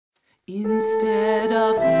Instead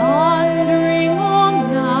of thundering all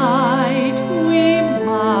night, we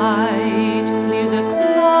might clear the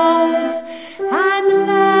clouds and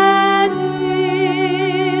let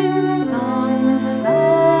in some sunshine.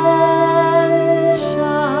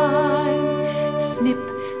 Snip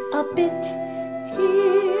a bit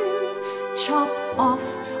here, chop off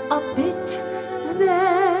a bit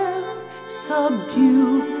there,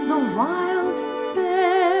 subdue the wild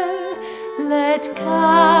bear. Let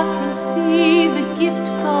Catherine see the gift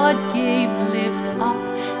God gave, lift up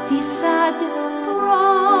these sad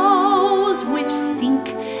brows which sink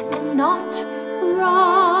and not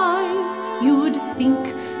rise. You'd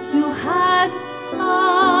think you had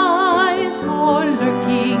eyes for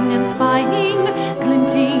lurking and spying,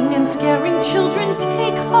 glinting and scaring children.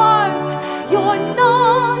 Take heart, you're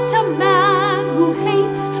not a man who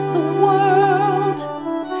hates the world,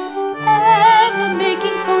 ever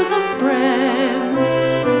making foes of friends,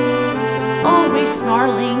 always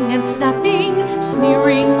snarling and snapping,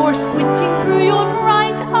 sneering or squinting through your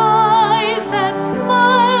bright eyes. That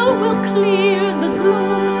smile will clear the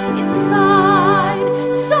gloom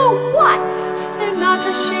inside. So what? They're not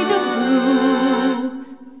a shade of blue.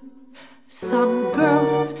 Some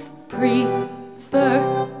girls prefer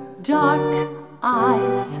dark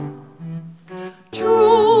eyes.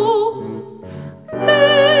 True,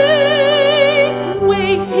 make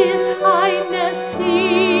way, His Highness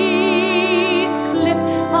Heathcliff,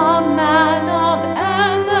 a man of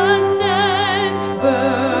eminent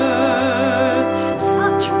birth.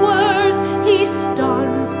 Such worth he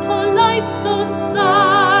stuns polite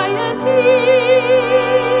society.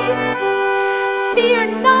 Fear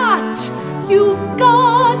not, you've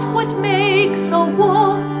got what makes a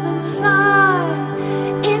woman sigh.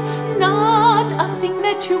 It's not a thing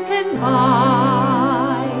that you can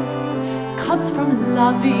buy. Comes from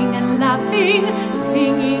loving and laughing,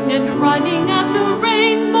 singing and running after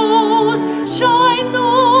rainbows. Shine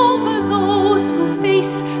over those who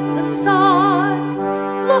face the sun.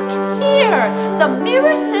 Look here, the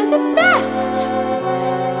mirror says it best.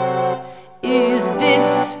 Is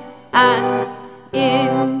this an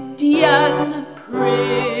Indian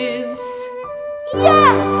prince?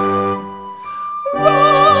 Yes!